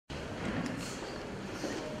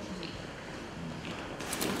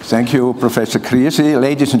Thank you, Professor Kriesi.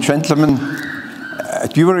 Ladies and gentlemen,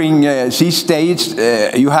 during these days,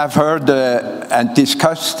 you have heard and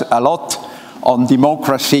discussed a lot on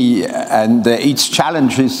democracy and its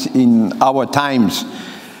challenges in our times.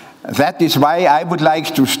 That is why I would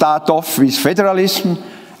like to start off with federalism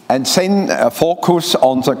and then focus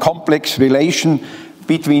on the complex relation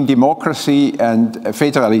between democracy and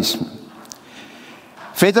federalism.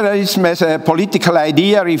 Federalism as a political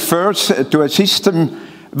idea refers to a system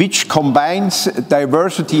which combines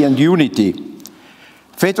diversity and unity.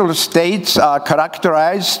 Federal states are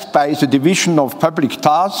characterized by the division of public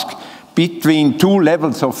tasks between two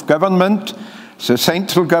levels of government, the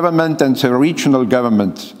central government and the regional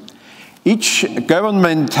government. Each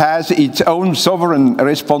government has its own sovereign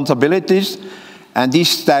responsibilities and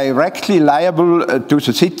is directly liable to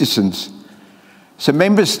the citizens. The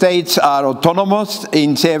member states are autonomous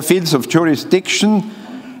in their fields of jurisdiction.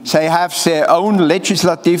 They have their own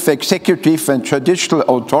legislative, executive and judicial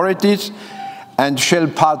authorities and shall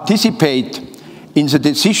participate in the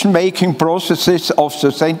decision-making processes of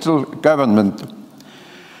the central government.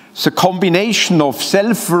 The combination of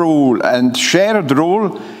self-rule and shared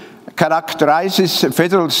rule characterizes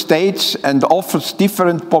federal states and offers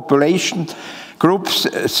different population groups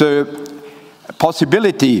the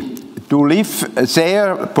possibility to live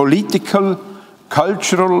their political,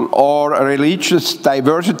 cultural or religious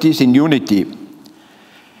diversities in unity.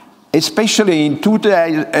 Especially in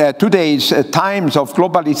today's times of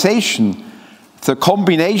globalization, the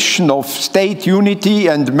combination of state unity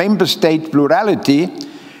and member state plurality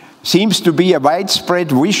seems to be a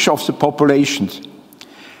widespread wish of the populations.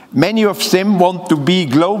 Many of them want to be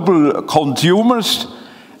global consumers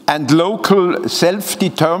and local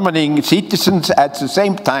self-determining citizens at the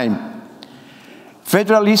same time.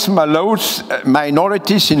 Federalism allows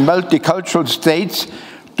minorities in multicultural states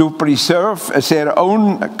to preserve their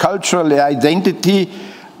own cultural identity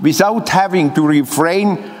without having to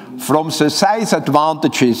refrain from the size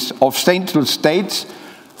advantages of central states,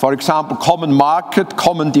 for example, common market,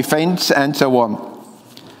 common defense, and so on.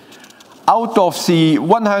 Out of the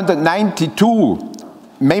 192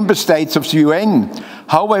 member states of the UN,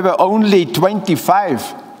 however, only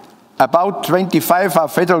about 25 are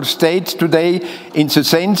federal states today in the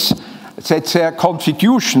sense that their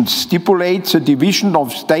constitutions stipulate the division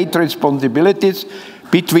of state responsibilities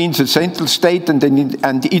between the central state and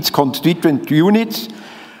its constituent units,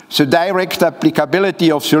 the direct applicability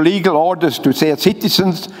of the legal orders to their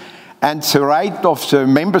citizens, and the right of the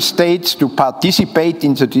member states to participate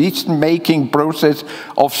in the decision-making process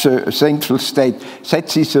of the central state.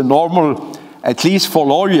 That is the normal, at least for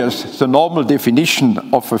lawyers, the normal definition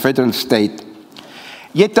of a federal state.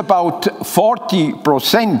 Yet about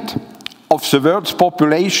 40% of the world's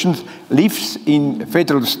population lives in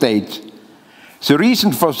federal states. The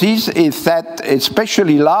reason for this is that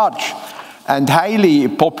especially large and highly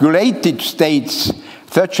populated states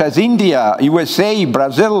such as India, USA,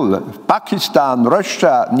 Brazil, Pakistan,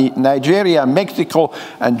 Russia, Nigeria, Mexico,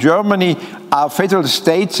 and Germany are federal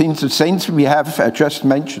states in the sense we have just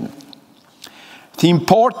mentioned. The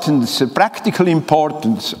importance, the practical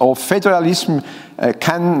importance of federalism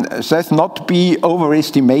can thus not be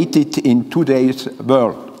overestimated in today's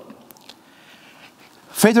world.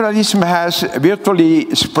 Federalism has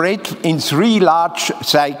virtually spread in three large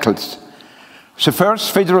cycles. The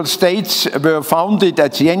first federal states were founded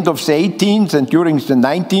at the end of the 18th and during the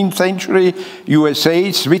 19th century,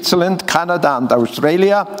 USA, Switzerland, Canada, and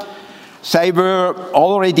Australia. They were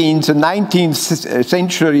already in the 19th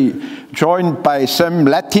century joined by some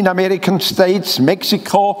Latin American states,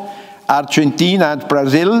 Mexico, Argentina, and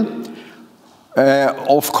Brazil.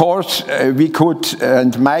 Of course, we could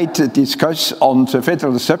and might discuss on the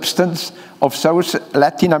federal substance of those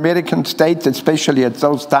Latin American states, especially at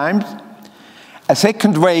those times. A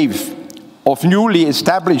second wave of newly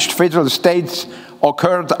established federal states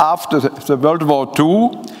occurred after the World War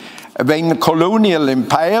II, when colonial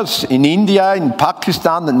empires in India, in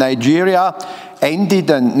Pakistan and Nigeria ended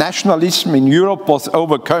and nationalism in Europe was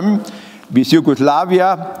overcome with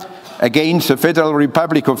Yugoslavia against the Federal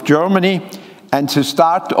Republic of Germany and the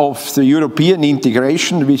start of the European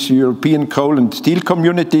integration with the European Coal and Steel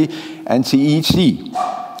Community and the EC.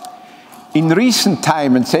 In recent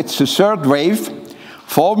time, and that's the third wave,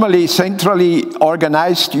 formerly centrally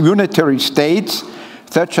organized unitary states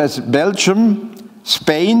such as Belgium,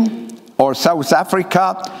 Spain, or South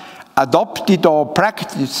Africa adopted or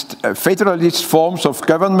practiced federalist forms of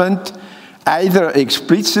government, either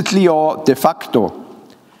explicitly or de facto.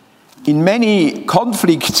 In many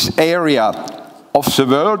conflict areas of the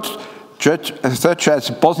world, such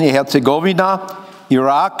as Bosnia-Herzegovina,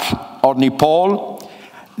 Iraq, or Nepal,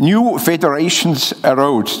 new federations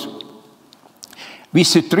arose.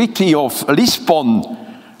 With the Treaty of Lisbon,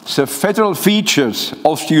 the federal features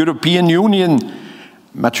of the European Union,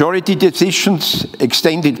 majority decisions,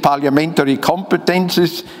 extended parliamentary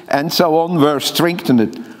competences, and so on, were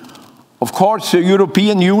strengthened. Of course, the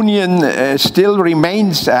European Union still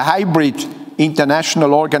remains a hybrid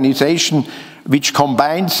international organization which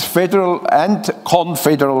combines federal and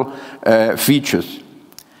confederal features.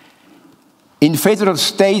 In federal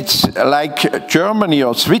states like Germany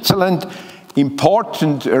or Switzerland,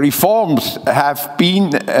 important reforms have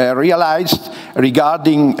been realized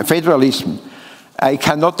regarding federalism. I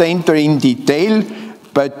cannot enter in detail,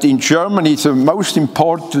 but in Germany the most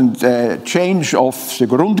important change of the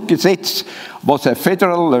Grundgesetz was a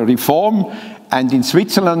federal reform, and in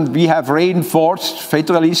Switzerland we have reinforced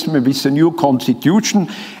federalism with the new constitution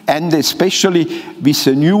and especially with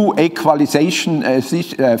the new equalization,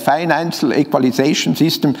 financial equalization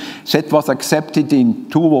system that was accepted in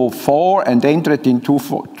 2004 and entered in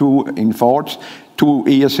force 2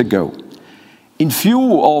 years ago. In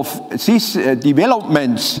view of these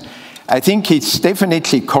developments, I think it's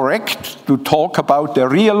definitely correct to talk about the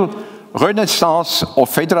real renaissance of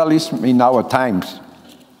federalism in our times.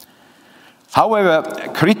 However,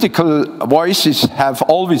 critical voices have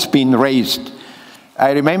always been raised.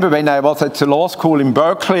 I remember when I was at the law school in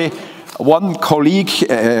Berkeley, one colleague,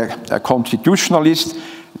 a constitutionalist,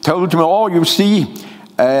 told me, oh, you see,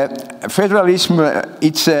 federalism,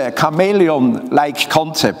 it's a chameleon-like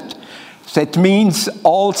concept. That means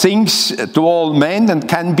all things to all men and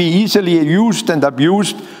can be easily used and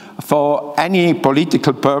abused for any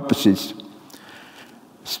political purposes.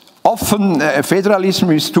 Often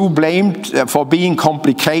federalism is too blamed for being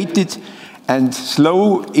complicated and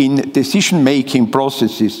slow in decision-making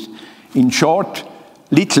processes. In short,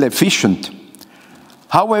 little efficient.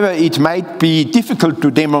 However, it might be difficult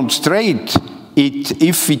to demonstrate it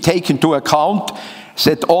if we take into account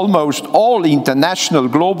that almost all international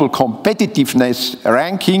global competitiveness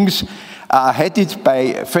rankings are headed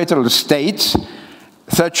by federal states,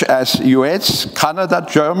 such as US, Canada,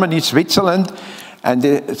 Germany, Switzerland, and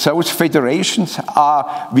those federations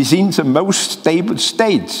are within the most stable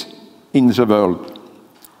states in the world.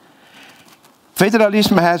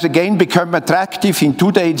 Federalism has again become attractive in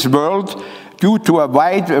today's world due to a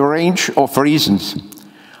wide range of reasons.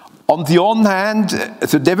 On the one hand,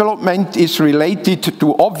 the development is related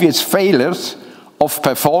to obvious failures of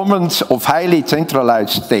performance of highly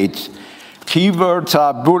centralized states. Keywords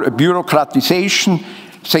are bureaucratization,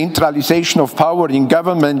 centralization of power in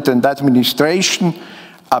government and administration,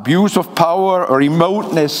 abuse of power,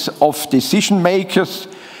 remoteness of decision makers,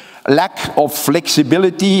 lack of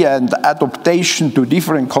flexibility and adaptation to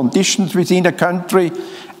different conditions within a country,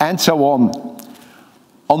 and so on.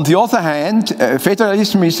 On the other hand,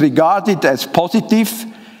 federalism is regarded as positive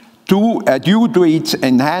due to its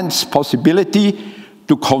enhanced possibility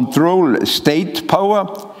to control state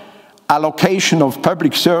power, allocation of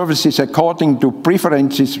public services according to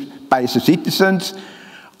preferences by the citizens,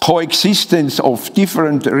 coexistence of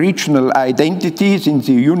different regional identities in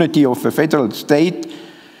the unity of a federal state,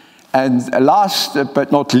 and last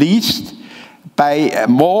but not least, by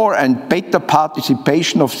more and better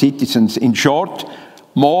participation of citizens. In short,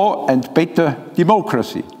 more and better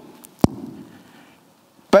democracy.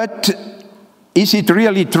 But is it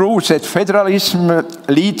really true that federalism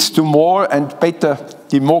leads to more and better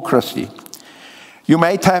democracy? You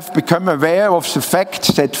might have become aware of the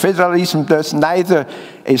fact that federalism does neither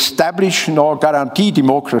establish nor guarantee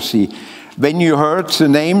democracy when you heard the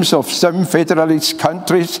names of some federalist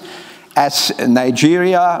countries as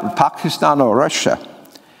Nigeria, Pakistan, or Russia.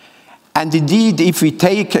 And indeed, if we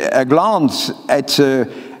take a glance at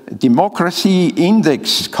the democracy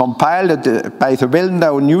index compiled by the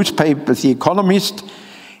well-known newspaper The Economist,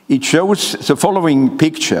 it shows the following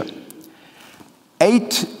picture.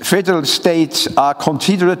 8 federal states are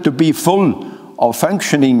considered to be full of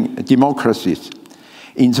functioning democracies.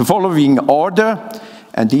 In the following order,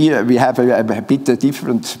 and here we have a bit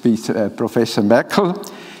different with Professor Merkel: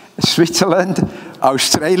 Switzerland,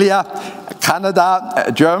 Australia,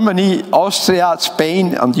 Canada, Germany, Austria,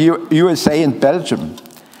 Spain, and USA and Belgium.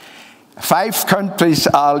 5 countries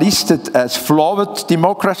are listed as flawed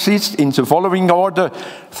democracies in the following order: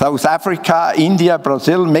 South Africa, India,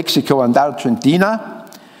 Brazil, Mexico, and Argentina.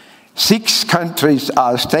 6 countries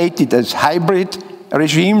are stated as hybrid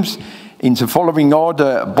regimes in the following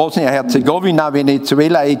order: Bosnia-Herzegovina,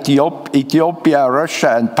 Venezuela, Ethiopia,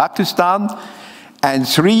 Russia, and Pakistan. And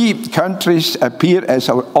 3 countries appear as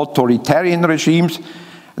authoritarian regimes: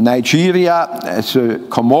 Nigeria, the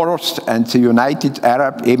Comoros, and the United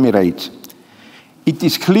Arab Emirates. it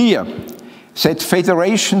is clear that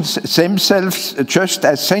federations themselves, just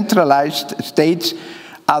as centralized states,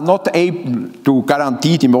 are not able to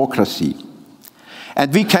guarantee democracy.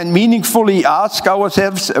 And we can meaningfully ask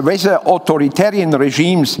ourselves whether authoritarian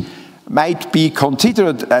regimes might be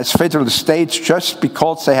considered as federal states just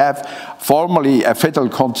because they have formally a federal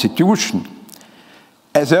constitution.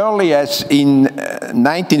 As early as in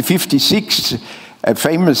 1956, a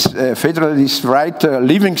famous Federalist writer,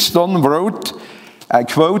 Livingstone, wrote, I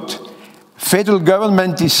quote, "Federal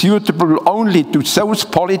government is suitable only to those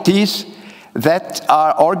polities that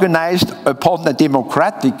are organized upon a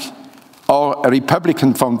democratic or a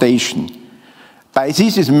republican foundation. By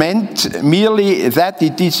this is meant merely that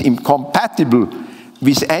it is incompatible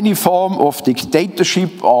with any form of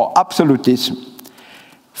dictatorship or absolutism.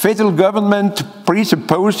 Federal government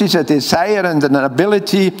presupposes a desire and an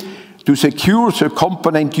ability to secure the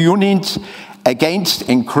component units against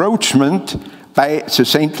encroachment by the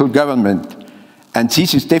central government. And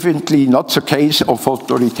this is definitely not the case of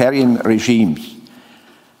authoritarian regimes.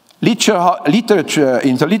 In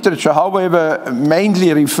the literature, however,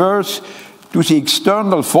 mainly refers to the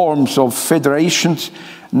external forms of federations,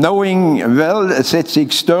 knowing well that the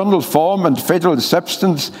external form and federal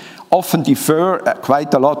substance often differ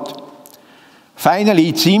quite a lot. Finally,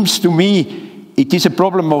 it seems to me it is a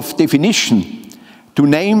problem of definition to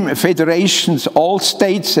name federations all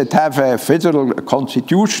states that have a federal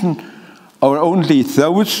constitution or only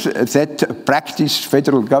those that practice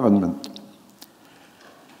federal government.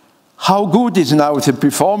 How good is now the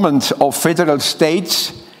performance of federal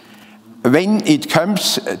states when it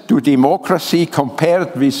comes to democracy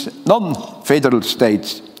compared with non-federal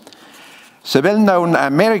states? The well-known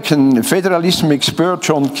American federalism expert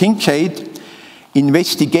John Kincaid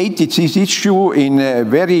investigated this issue in a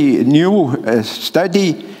very new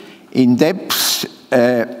study in depth.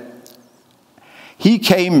 He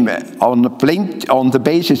came on the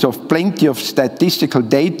basis of plenty of statistical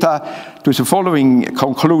data to the following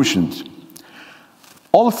conclusions.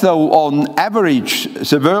 Although on average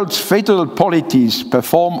the world's federal polities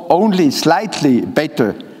perform only slightly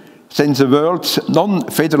better than the world's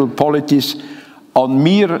non-federal polities on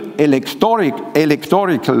mere electoral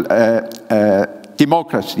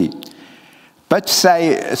democracy, but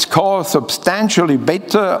they score substantially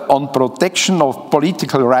better on protection of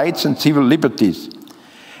political rights and civil liberties,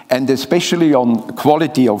 and especially on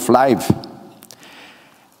quality of life.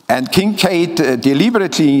 And Kincaid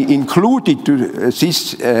deliberately included to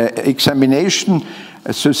this examination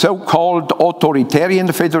the so-called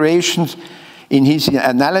authoritarian federations in his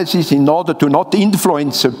analysis in order to not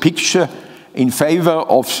influence the picture in favor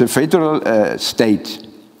of the federal state.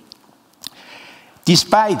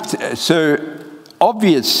 Despite the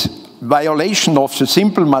obvious violation of the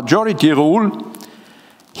simple majority rule,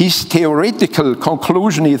 his theoretical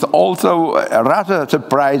conclusion is also rather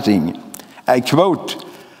surprising. I quote,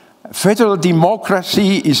 "Federal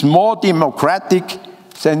democracy is more democratic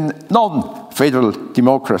than non-federal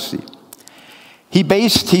democracy." He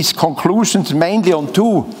based his conclusions mainly on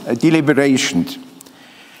two deliberations.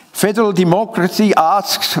 Federal democracy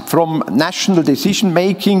asks from national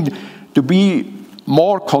decision-making to be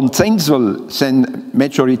more consensual than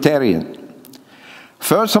majoritarian.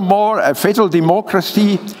 Furthermore, a federal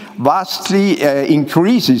democracy vastly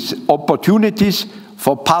increases opportunities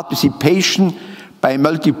for participation by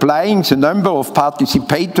multiplying the number of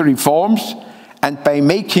participatory forms and by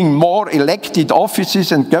making more elected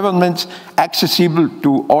offices and governments accessible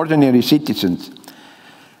to ordinary citizens.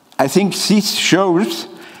 I think this shows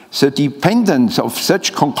the dependence of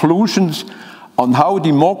such conclusions on how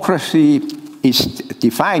democracy is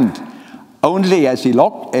defined, only as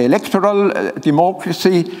electoral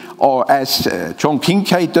democracy, or as John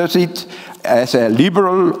Kincaid does it, as a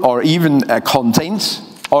liberal or even a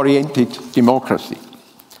consensus-oriented democracy.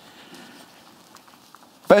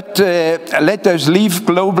 But let us leave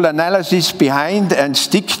global analysis behind and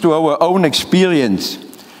stick to our own experience.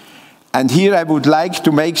 And here I would like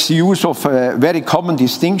to make use of a very common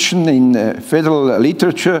distinction in federal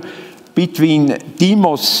literature between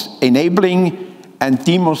demos enabling and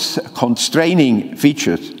demos constraining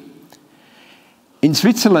features. In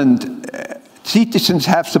Switzerland, citizens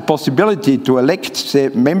have the possibility to elect the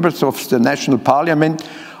members of the national parliament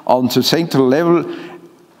on the central level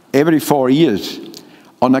every 4 years.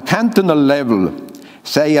 On a cantonal level,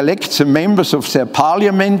 they elect the members of their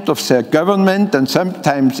parliament, of their government, and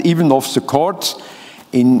sometimes even of the courts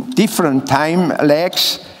in different time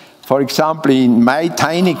lags. For example, in my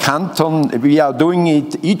tiny canton, we are doing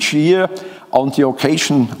it each year on the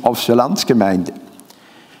occasion of the Landsgemeinde.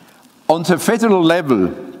 On the federal level,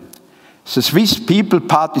 The Swiss people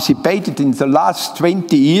participated in the last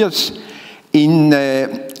 20 years in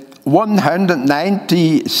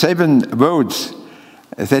 197 votes.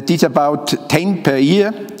 That is about 10 per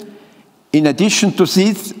year. In addition to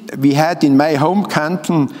this, we had in my home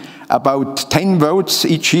canton about 10 votes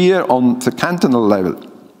each year on the cantonal level.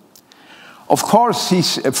 Of course,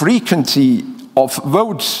 this frequency of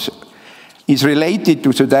votes is related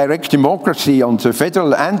to the direct democracy on the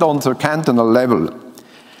federal and on the cantonal level.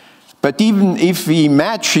 But even if we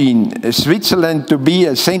imagine Switzerland to be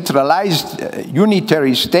a centralized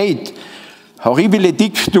unitary state, horribile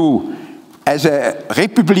dictu, as a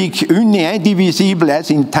republique une et indivisible, as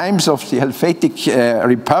in times of the Helvetic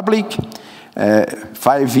Republic,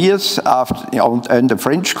 5 years after, under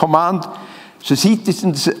French command, the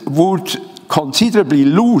citizens would considerably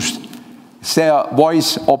lose their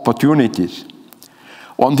voice opportunities.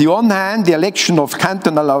 On the one hand, the election of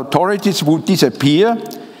cantonal authorities would disappear,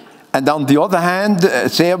 and on the other hand,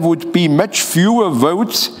 there would be much fewer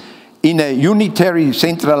votes in a unitary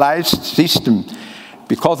centralized system.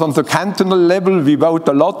 Because on the cantonal level, we vote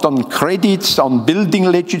a lot on credits, on building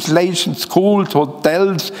legislation, schools,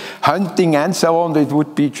 hotels, hunting, and so on. It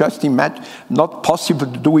would be just not possible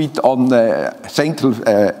to do it on the central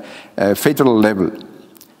federal level.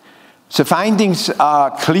 The findings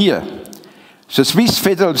are clear. The Swiss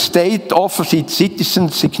federal state offers its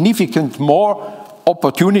citizens significant more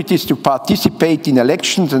opportunities to participate in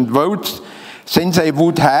elections and votes than they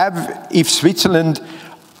would have if Switzerland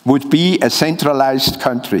would be a centralized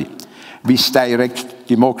country with direct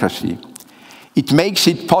democracy. It makes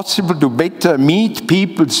it possible to better meet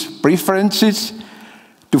people's preferences,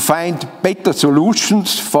 to find better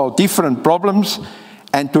solutions for different problems,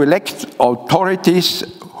 and to elect authorities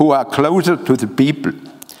who are closer to the people.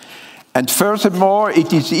 And furthermore,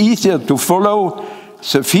 it is easier to follow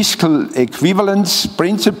the fiscal equivalence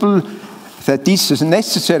principle, that is the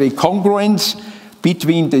necessary congruence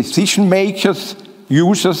between decision makers,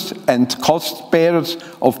 users, and cost bearers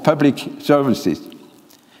of public services.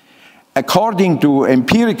 According to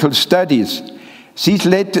empirical studies, this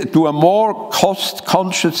led to a more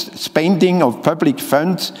cost-conscious spending of public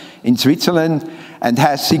funds in Switzerland and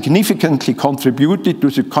has significantly contributed to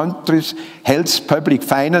the country's health public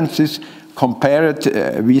finances compared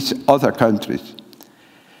with other countries.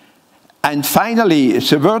 And finally,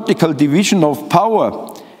 the vertical division of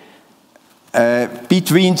power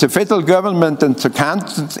between the federal government and the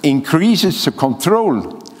cantons increases the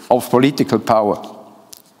control of political power.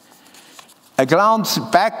 A glance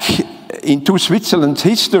back into Switzerland's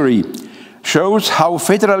history shows how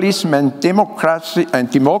federalism and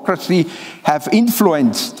democracy have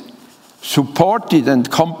influenced, supported, and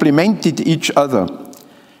complemented each other.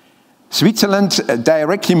 Switzerland's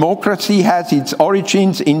direct democracy has its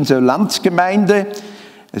origins in the Landsgemeinde,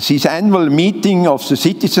 this annual meeting of the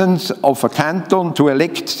citizens of a canton to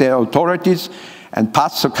elect their authorities and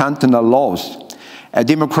pass the cantonal laws. A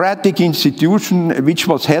democratic institution which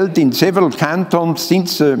was held in several cantons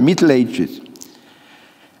since the Middle Ages.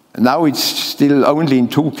 Now it's still only in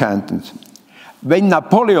 2 cantons. When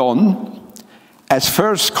Napoleon, as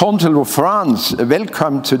first consul of France,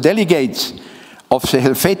 welcomed the delegates of the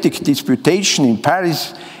Helvetic Disputation in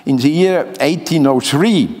Paris in the year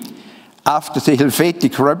 1803, after the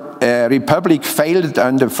Helvetic Republic failed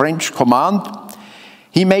under French command,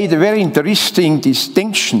 he made a very interesting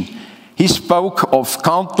distinction. He spoke of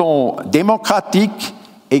canton démocratique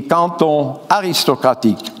et canton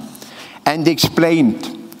aristocratique, and explained,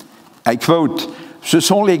 I quote, "Ce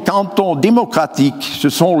sont les cantons démocratiques, ce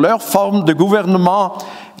sont leurs formes de gouvernement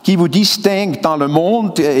qui vous distinguent dans le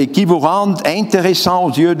monde et qui vous rendent intéressants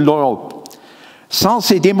aux yeux de l'Europe. Sans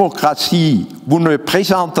ces démocraties, vous ne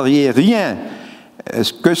présenteriez rien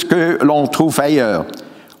que ce que l'on trouve ailleurs.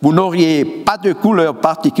 Vous n'auriez pas de couleur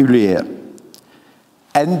particulière."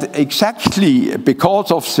 And exactly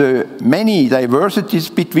because of the many diversities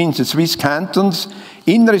between the Swiss cantons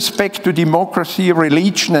in respect to democracy,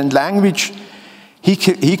 religion and language,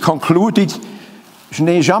 he concluded, "Je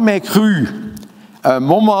n'ai jamais cru un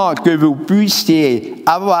moment que vous puissiez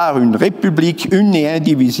avoir une république une et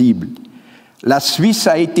indivisible. La Suisse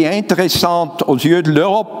a été intéressante aux yeux de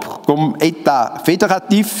l'Europe comme État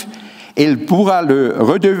fédératif, elle pourra le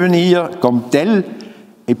redevenir comme tel."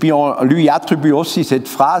 Et puis on lui attribue aussi cette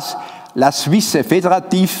phrase, "La Suisse est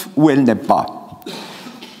fédérative ou elle n'est pas."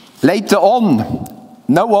 Later on,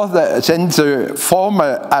 no other than the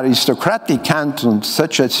former aristocratic cantons,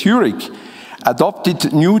 such as Zurich,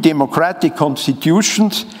 adopted new democratic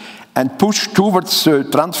constitutions and pushed towards the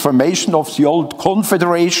transformation of the old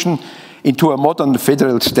confederation into a modern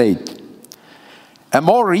federal state. A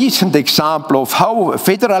more recent example of how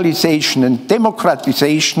federalization and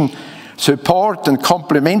democratization support and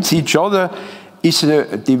complement each other is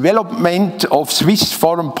the development of Swiss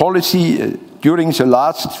foreign policy during the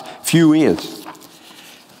last few years.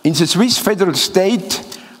 In the Swiss federal state,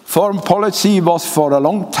 foreign policy was for a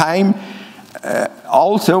long time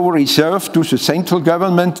also reserved to the central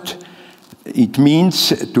government. It means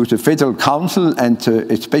to the Federal Council and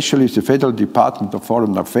especially the Federal Department of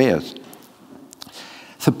Foreign Affairs.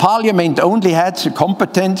 The Parliament only had the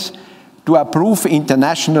competence to approve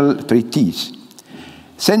international treaties.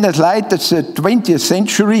 Then as late as the 20th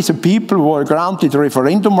century, the people were granted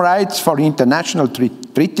referendum rights for international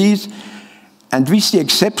treaties, and with the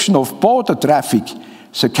exception of border traffic,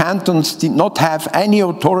 the cantons did not have any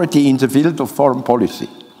authority in the field of foreign policy.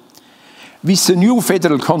 With the new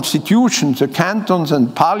federal constitution, the cantons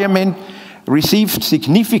and parliament received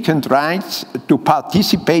significant rights to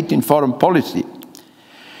participate in foreign policy.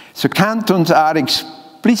 The cantons are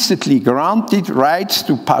explicitly granted rights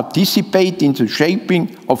to participate in the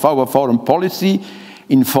shaping of our foreign policy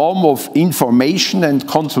in form of information and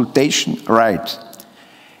consultation rights.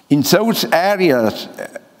 In those areas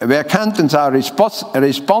where cantons are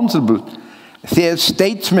responsible, their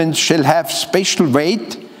statements shall have special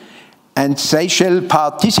weight and they shall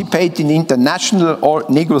participate in international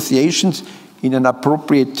negotiations in an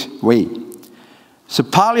appropriate way. The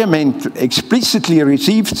Parliament explicitly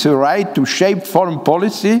received the right to shape foreign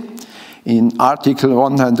policy in Article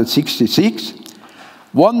 166.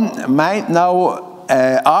 One might now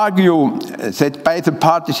argue that by the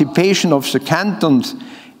participation of the cantons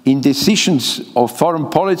in decisions of foreign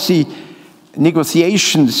policy,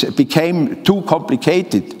 negotiations became too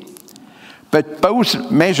complicated. But both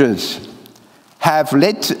measures have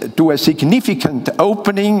led to a significant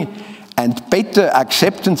opening and better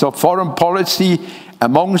acceptance of foreign policy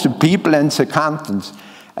among the people and the cantons.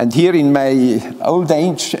 And here in my old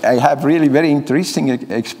age, I have really very interesting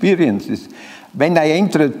experiences. When I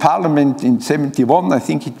entered Parliament in 71, I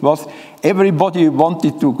think it was, everybody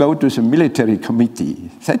wanted to go to the military committee.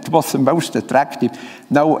 That was the most attractive.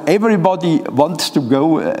 Now everybody wants to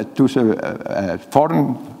go to the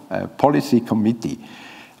foreign policy committee.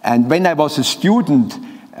 And when I was a student,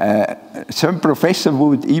 some professor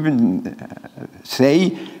would even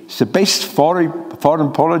say the best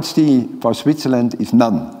foreign policy for Switzerland is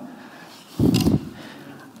none.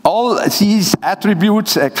 All these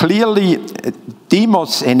attributes are clearly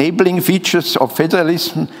demos enabling features of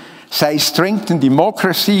federalism. They strengthen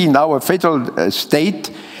democracy in our federal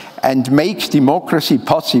state and make democracy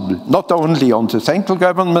possible, not only on the central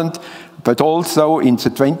government, but also in the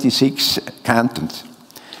 26 cantons.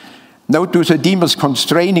 Now to the demos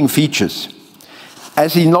constraining features.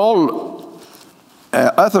 As in all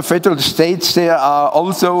other federal states, there are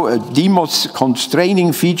also demos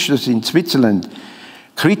constraining features in Switzerland.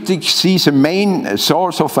 Critics see the main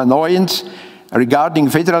source of annoyance regarding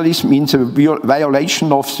federalism in the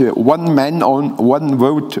violation of the one man on one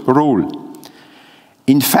vote rule.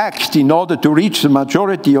 In fact, in order to reach the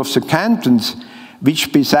majority of the cantons,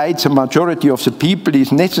 which besides the majority of the people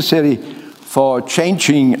is necessary for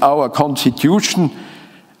changing our constitution,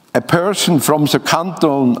 a person from the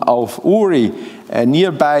canton of Uri, a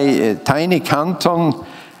nearby tiny canton,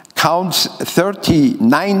 counts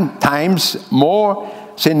 39 times more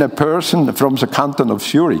than a person from the canton of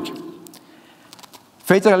Zurich.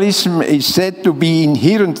 Federalism is said to be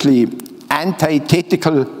inherently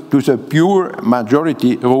antithetical to the pure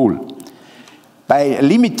majority rule. By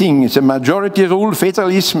limiting the majority rule,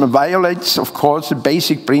 federalism violates, of course, the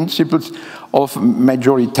basic principles of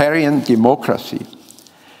majoritarian democracy.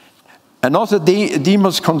 Another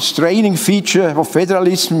demos constraining feature of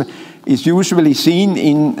federalism is usually seen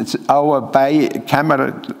in our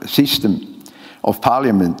bicameral system of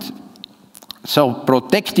parliament. So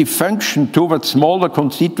protective function towards smaller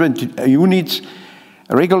constituent units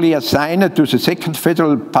regularly assigned to the second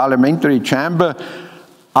federal parliamentary chamber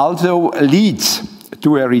also leads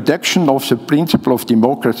to a reduction of the principle of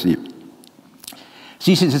democracy.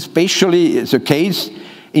 This is especially the case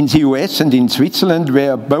in the US and in Switzerland,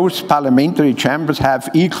 where both parliamentary chambers have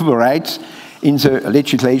equal rights in the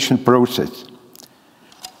legislation process.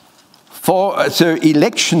 For the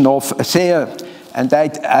election of their, and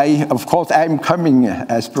of course, I'm coming,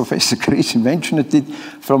 as Professor Chris mentioned it,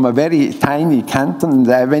 from a very tiny canton.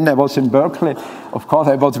 When I was in Berkeley, of course,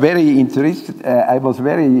 I was very interested, I was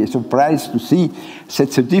very surprised to see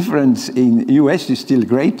that the difference in the US is still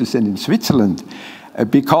greater than in Switzerland,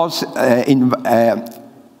 because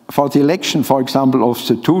for the election, for example, of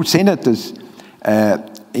the two senators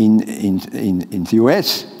in the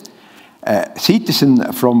US,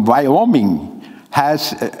 citizens from Wyoming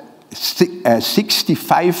has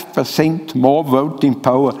 65% more voting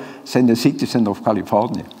power than a citizen of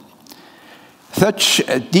California. Such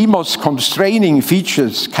demos constraining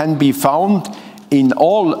features can be found in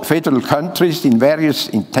all federal countries in various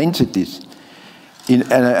intensities.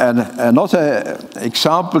 Another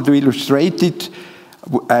example to illustrate it,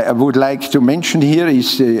 I would like to mention here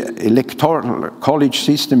is the electoral college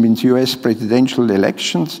system in the US presidential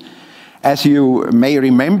elections. As you may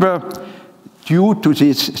remember, due to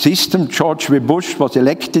this system, George W. Bush was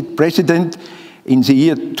elected president in the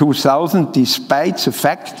year 2000, despite the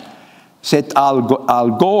fact that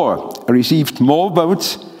Al Gore received more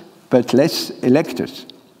votes but less electors.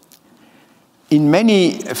 In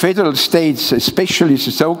many federal states, especially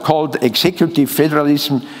the so-called executive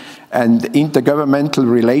federalism and intergovernmental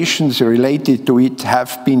relations related to it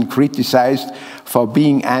have been criticized for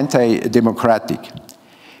being anti-democratic.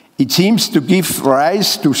 It seems to give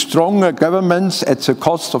rise to stronger governments at the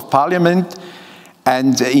cost of parliament,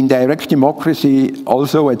 and in direct democracy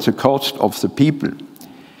also at the cost of the people.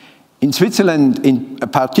 In Switzerland,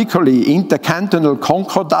 particularly intercantonal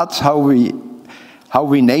concordats, how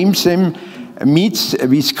we name them, meets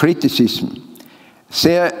with criticism.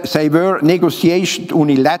 They were negotiated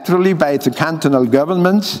unilaterally by the cantonal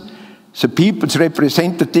governments, the people's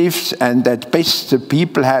representatives, and at best the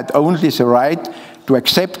people had only the right to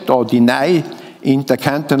accept or deny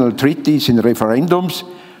intercantonal treaties in referendums,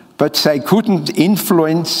 but they couldn't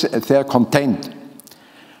influence their content.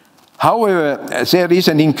 However, there is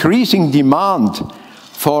an increasing demand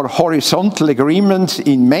for horizontal agreements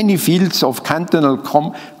in many fields of cantonal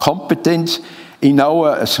competence in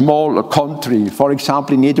our small country, for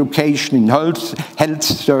example, in education, in health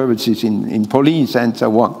services, in police, and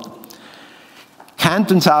so on.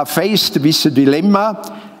 Cantons are faced with the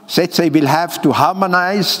dilemma that they will have to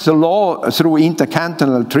harmonize the law through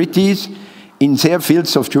intercantonal treaties in their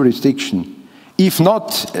fields of jurisdiction. If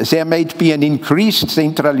not, there might be an increased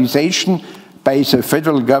centralization by the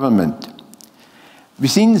federal government.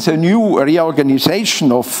 Within the new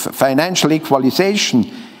reorganization of financial equalization,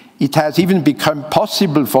 it has even become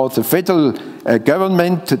possible for the federal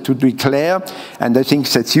government to declare, and I think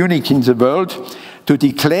that's unique in the world, to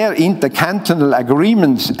declare intercantonal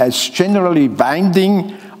agreements as generally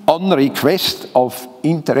binding on request of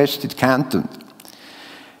interested cantons.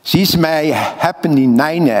 This may happen in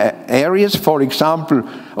 9 areas, for example,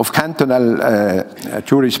 of cantonal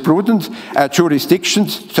jurisdictions,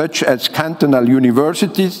 such as cantonal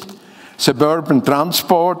universities, suburban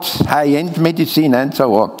transport, high-end medicine, and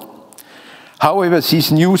so on. However, this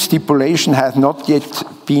new stipulation has not yet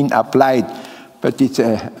been applied, but it's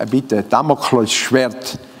a bit a Damocles sword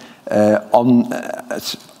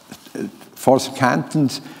for the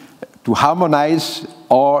cantons to harmonize,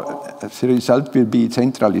 or the result will be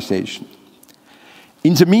centralization.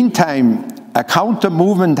 In the meantime, a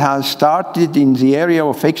counter-movement has started in the area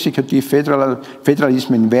of executive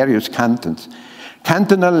federalism in various cantons.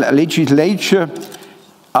 Cantonal legislature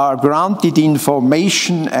are granted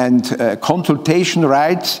information and consultation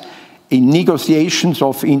rights in negotiations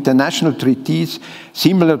of international treaties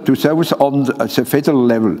similar to those on the federal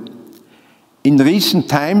level. In recent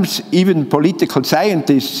times, even political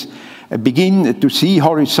scientists begin to see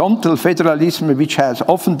horizontal federalism, which has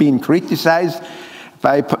often been criticized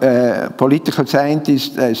by political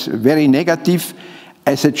scientists as very negative,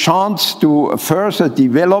 as a chance to further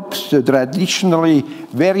develop the traditionally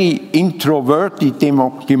very introverted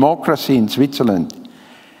democracy in Switzerland.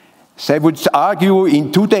 They would argue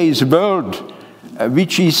in today's world,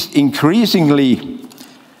 which is increasingly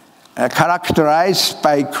characterized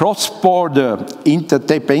by cross-border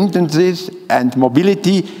interdependencies and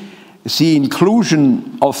mobility, the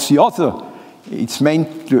inclusion of the other, it's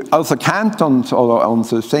meant to other cantons or on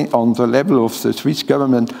the level of the Swiss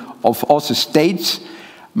government of other states,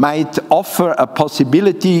 might offer a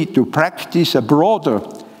possibility to practice a broader,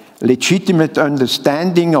 legitimate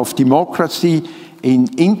understanding of democracy in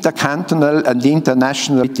intercantonal and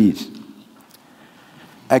international treaties.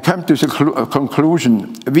 I come to the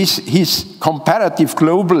conclusion. With his comparative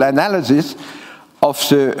global analysis of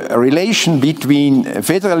the relation between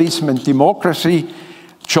federalism and democracy,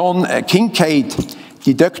 John Kincaid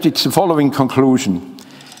deducted the following conclusion.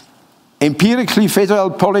 Empirically,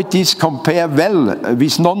 federal polities compare well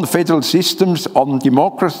with non-federal systems on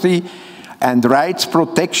democracy and rights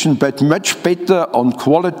protection, but much better on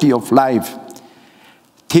quality of life.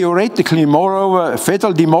 Theoretically, moreover,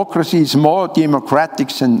 federal democracy is more democratic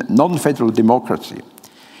than non-federal democracy.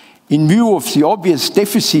 In view of the obvious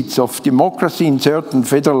deficits of democracy in certain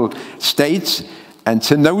federal states and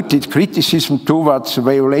the noted criticism towards the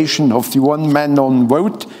violation of the one-man,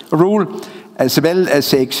 one-vote rule, as well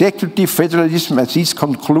as the executive federalism, as these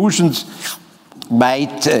conclusions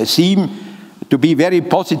might seem to be very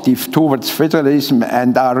positive towards federalism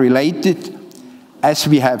and are related, as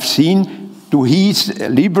we have seen, to his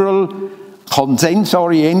liberal,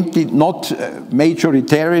 consensus-oriented, not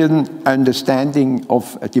majoritarian understanding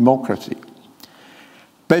of democracy.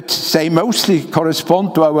 But they mostly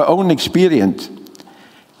correspond to our own experience.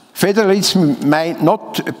 Federalism might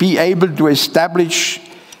not be able to establish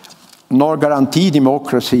nor guarantee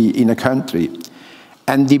democracy in a country.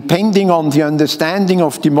 And depending on the understanding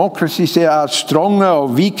of democracy, there are stronger or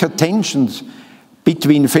weaker tensions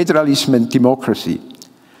between federalism and democracy.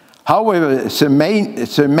 However,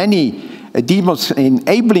 the many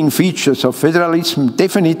enabling features of federalism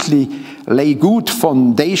definitely lay good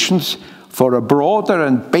foundations for a broader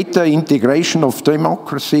and better integration of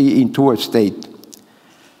democracy into a state.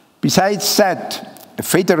 Besides that,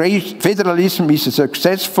 federalism is a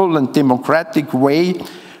successful and democratic way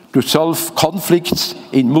to solve conflicts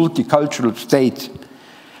in multicultural states.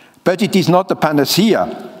 But it is not a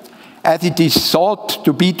panacea, as it is thought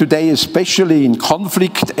to be today, especially in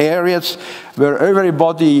conflict areas where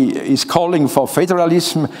everybody is calling for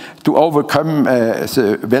federalism to overcome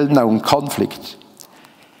the well-known conflicts.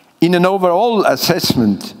 In an overall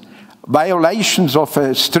assessment, violations of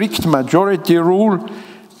a strict majority rule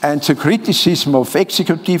and the criticism of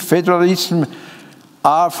executive federalism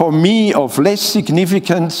are for me of less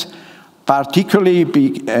significance, particularly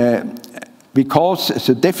because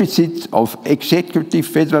the deficit of executive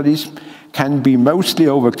federalism can be mostly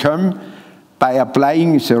overcome by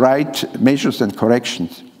applying the right measures and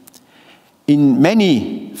corrections. In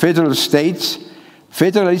many federal states,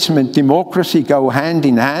 federalism and democracy go hand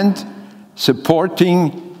in hand,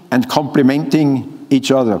 supporting and complementing each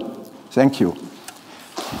other. Thank you.